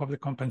scope of the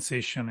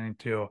compensation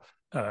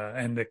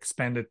and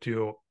expand it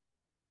to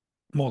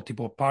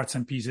multiple parts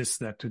and pieces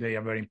that today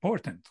are very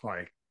important?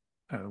 Like,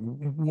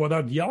 what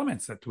are the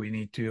elements that we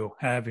need to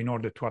have in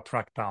order to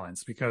attract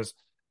talents? Because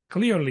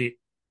clearly,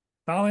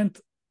 talent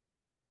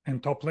and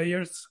top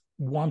players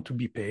want to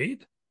be paid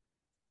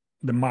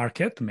the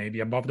market, maybe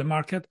above the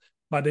market,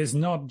 but it's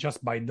not just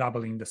by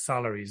doubling the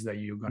salaries that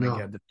you're going to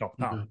get the top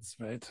talents,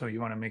 right? So you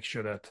want to make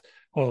sure that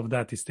all of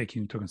that is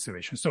taken into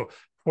consideration. So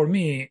for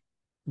me,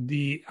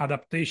 the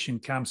adaptation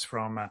comes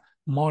from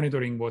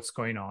monitoring what's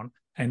going on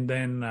and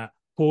then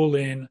pull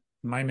in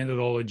my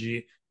methodology,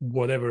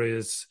 whatever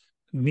is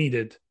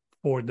needed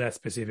for that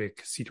specific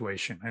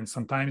situation. And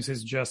sometimes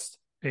it's just,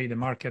 hey, the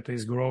market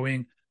is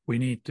growing. We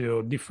need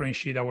to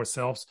differentiate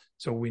ourselves.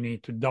 So we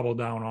need to double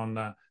down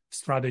on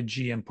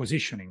strategy and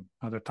positioning.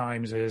 Other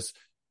times is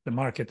the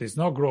market is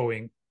not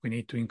growing. We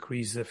need to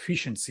increase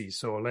efficiency.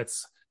 So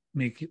let's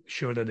make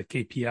sure that the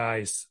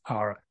KPIs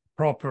are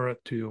proper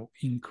to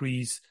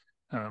increase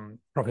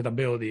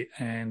profitability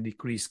and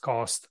decrease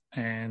cost,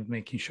 and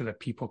making sure that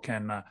people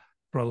can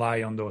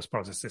rely on those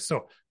processes.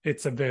 So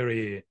it's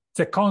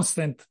a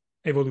constant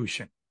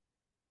evolution.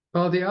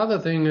 Well, the other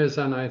thing is,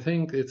 and I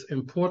think it's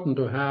important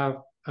to have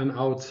an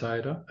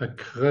outsider, a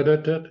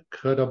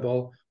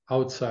credible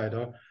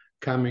outsider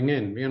coming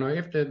in. You know,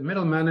 if the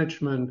middle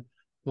management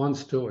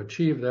wants to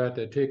achieve that,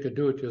 they take a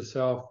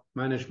do-it-yourself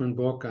management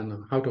book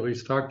on how to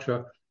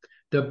restructure.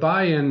 The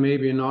buy-in may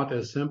be not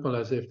as simple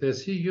as if they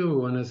see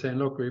you and they say,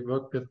 look, we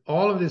worked with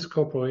all of these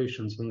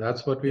corporations, and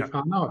that's what we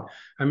found out.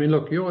 I mean,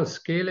 look, you're a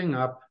scaling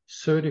up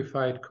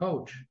certified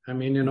coach. I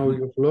mean, you know,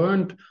 you've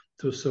learned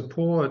to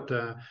support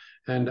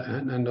and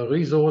the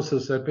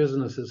resources that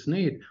businesses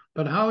need.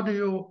 But how do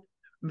you,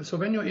 so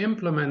when you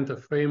implement a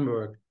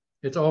framework,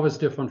 it's always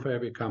different for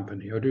every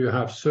company, or do you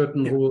have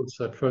certain rules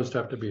that first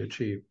have to be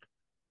achieved?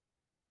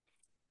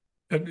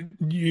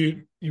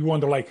 You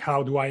wonder, like,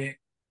 how I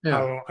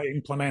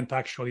implement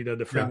actually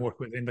the framework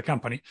within the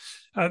company.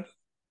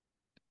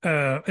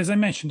 As I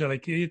mentioned,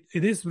 like it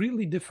is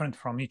really different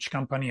from each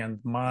company, and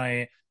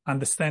my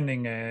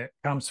understanding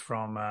comes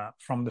from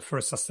the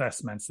first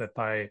assessments that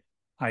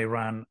I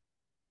ran,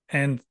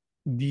 and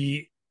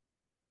the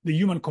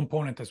human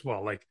component as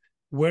well. Like,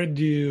 where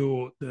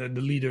do the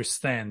leaders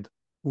stand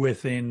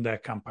within the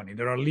company?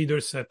 There are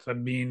leaders that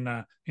have been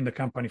in the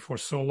company for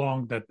so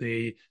long that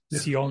they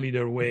see only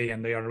their way,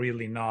 and they are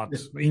really not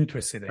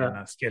interested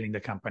in scaling the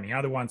company.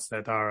 Other ones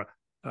that are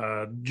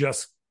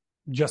just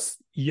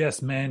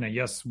yes men and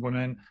yes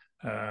women,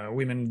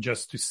 women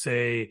just to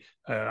say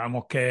I'm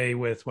okay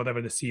with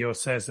whatever the CEO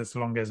says as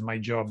long as my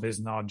job is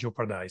not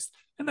jeopardized.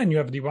 And then you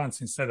have the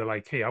ones instead of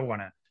like, hey,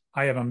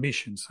 I have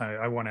ambitions.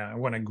 I want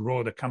to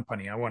grow the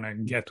company. I want to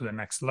get to the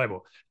next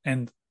level.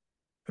 And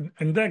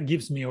that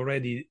gives me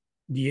already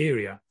the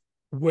area.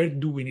 Where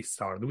do we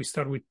start? Do we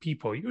start with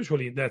people?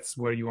 Usually that's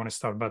where you want to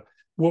start. But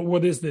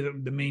what is the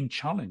main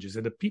challenge? Is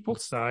it the people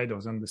side, or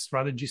is it on the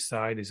strategy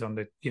side? Is it on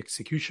the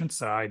execution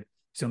side?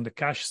 Is it on the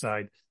cash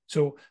side?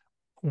 So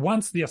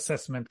once the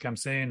assessment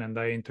comes in and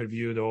I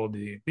interviewed all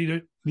the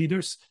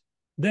leaders,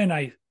 then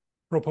I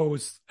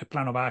propose a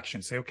plan of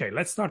action. Say, okay,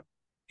 let's start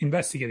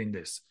investigating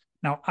this.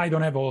 Now, I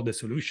don't have all the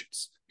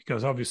solutions,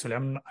 because obviously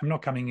I'm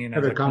not coming in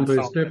as a consultant.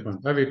 Every company is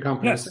different. Every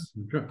company is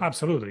different. Sure.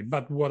 Absolutely.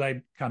 But what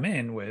I come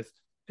in with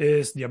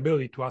is the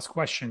ability to ask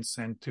questions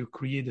and to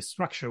create a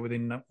structure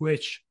within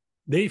which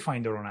they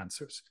find their own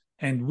answers.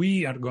 And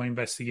we are going to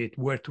investigate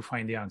where to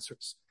find the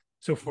answers.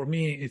 So for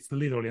me, it's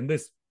literally, and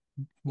this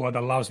what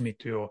allows me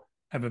to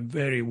have a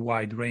very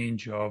wide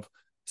range of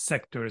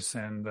sectors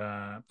and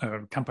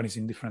companies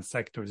in different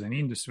sectors and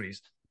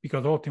industries,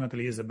 because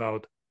ultimately it's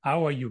about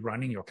how are you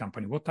running your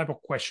company? What type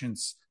of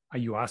questions are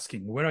you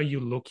asking? Where are you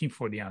looking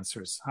for the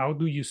answers? How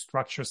do you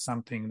structure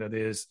something that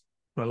is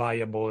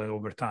reliable and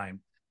over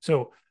time?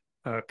 So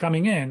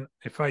coming in,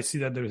 if I see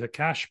that there's a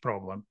cash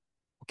problem,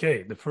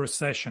 okay, the first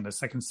session, the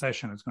second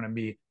session is going to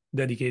be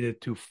dedicated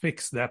to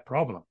fix that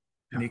problem.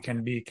 And it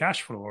can be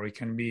cash flow, or it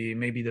can be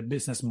maybe the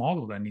business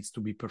model that needs to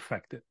be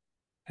perfected.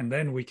 And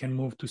then we can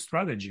move to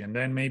strategy. And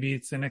then maybe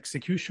it's an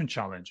execution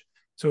challenge.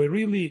 So it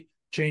really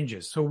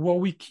changes. So what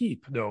we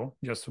keep, though,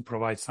 just to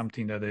provide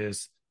something that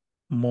is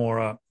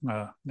more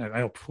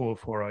helpful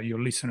for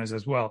your listeners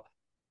as well,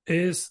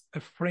 is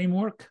a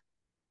framework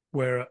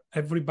where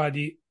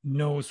everybody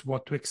knows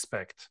what to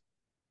expect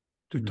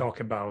to talk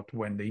about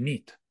when they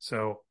meet.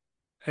 So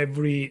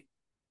every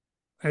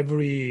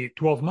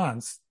 12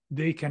 months,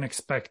 they can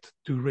expect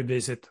to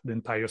revisit the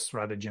entire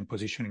strategy and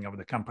positioning of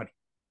the company,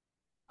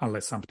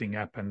 unless something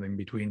happened in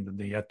between that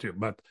they had to.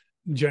 But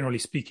generally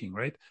speaking,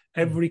 right?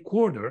 Every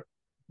quarter,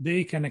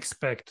 they can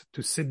expect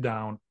to sit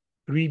down,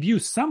 review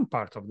some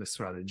part of the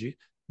strategy,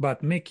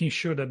 but making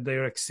sure that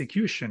their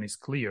execution is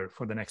clear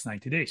for the next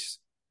 90 days.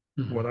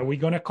 Mm-hmm. What are we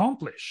going to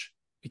accomplish?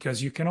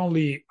 Because you can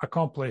only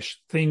accomplish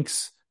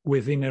things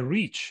within a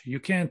reach. You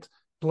can't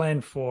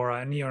plan for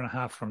a year and a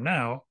half from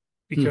now,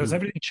 because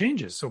everything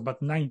changes. So,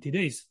 but 90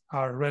 days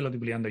are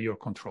relatively under your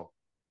control.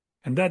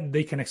 And that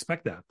they can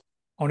expect that.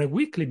 On a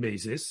weekly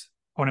basis,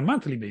 on a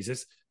monthly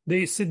basis,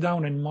 they sit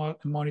down and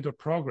monitor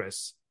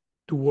progress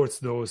towards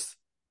those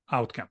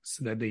outcomes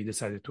that they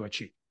decided to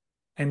achieve.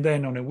 And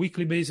then on a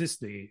weekly basis,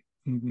 they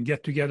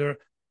get together,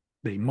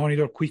 they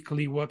monitor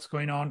quickly what's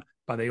going on,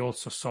 but they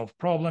also solve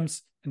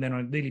problems. And then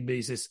on a daily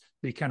basis,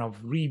 they kind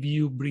of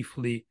review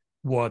briefly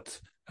what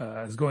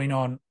is going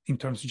on in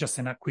terms of just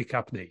a quick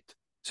update.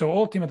 So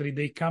ultimately,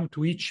 they come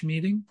to each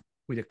meeting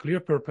with a clear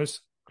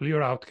purpose,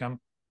 clear outcome,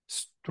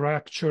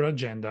 structured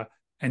agenda,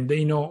 and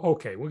they know,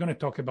 okay, we're going to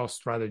talk about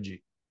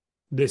strategy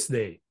this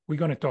day. We're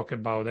going to talk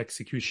about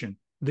execution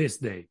this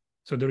day.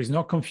 So there is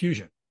no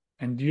confusion.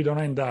 And you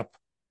don't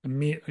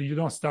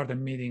start a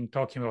meeting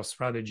talking about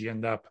strategy,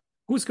 end up,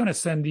 who's going to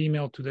send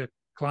email to the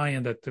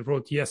client that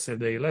wrote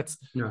yesterday?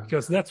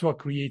 Because that's what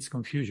creates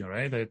confusion,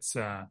 right? It's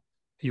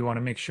you want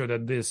to make sure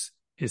that this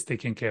is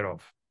taken care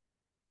of.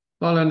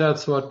 Well, and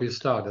that's what we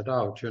started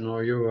out.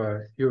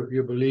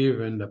 You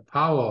believe in the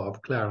power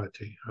of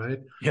clarity, right?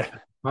 Yeah.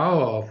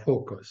 Power of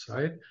focus,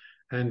 right?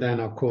 And then,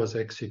 of course,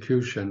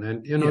 execution.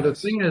 And, Yes. The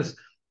thing is,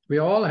 we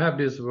all have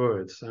these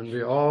words, and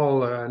we all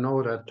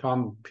know that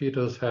Tom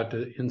Peters had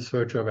In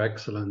Search of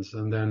Excellence,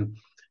 and then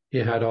he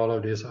had all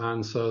of these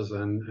answers,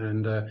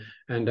 and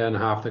then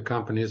half the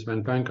companies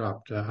went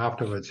bankrupt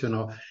afterwards.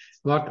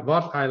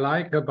 What I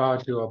like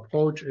about your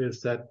approach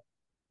is that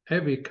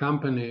every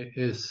company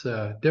is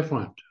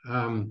different.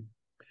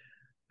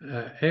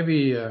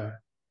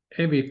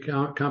 Every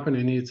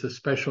company needs a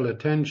special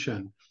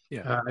attention.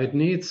 Yeah. It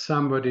needs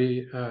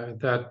somebody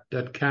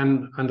that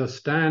can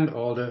understand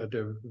all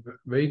the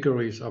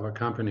vagaries of a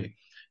company.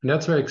 And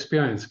that's where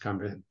experience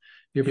comes in.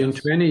 You've been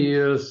 20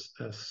 years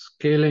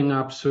scaling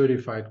up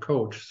certified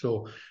coach.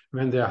 So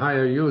when they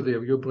hire you,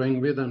 you bring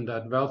with them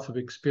that wealth of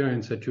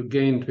experience that you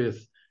gained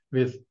with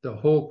the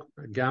whole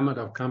gamut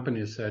of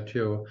companies that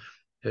you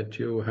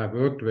have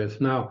worked with.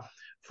 Now,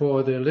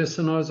 for the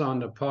listeners on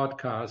the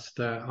podcast,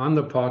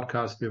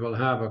 we will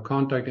have a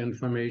contact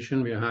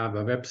information. We have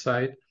a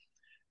website.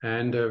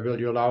 And will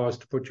you allow us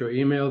to put your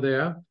email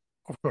there?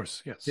 Of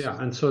course, yes.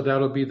 Yeah, and so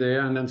that'll be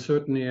there. And then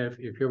certainly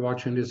if you're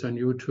watching this on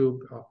YouTube,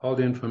 all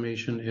the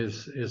information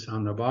is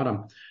on the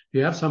bottom. Do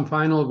you have some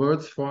final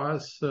words for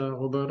us,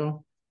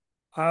 Roberto?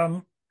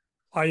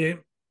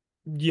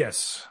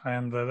 Yes.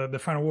 And the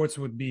final words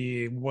would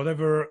be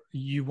whatever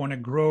you want to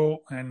grow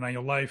in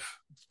your life,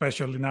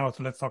 especially now,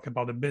 let's talk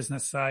about the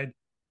business side.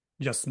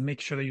 Just make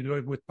sure that you do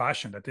it with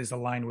passion, that is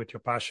aligned with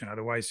your passion.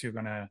 Otherwise, you're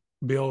going to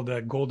build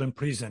a golden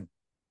prison.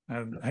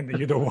 And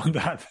you don't want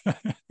that.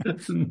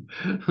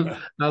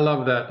 I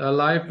love that. A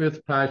life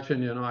with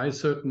passion. I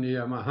certainly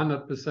am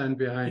 100%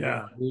 behind you.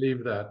 I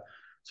believe that.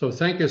 So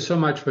thank you so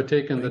much for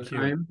taking the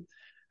time.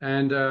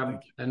 And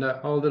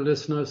all the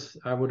listeners,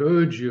 I would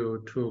urge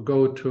you to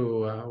go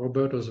to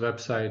Roberto's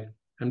website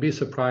and be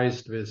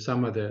surprised with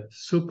some of the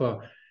super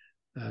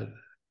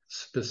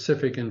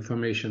specific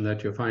information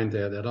that you find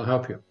there that'll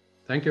help you.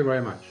 Thank you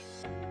very much.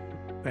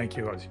 Thank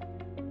you, Ozzy.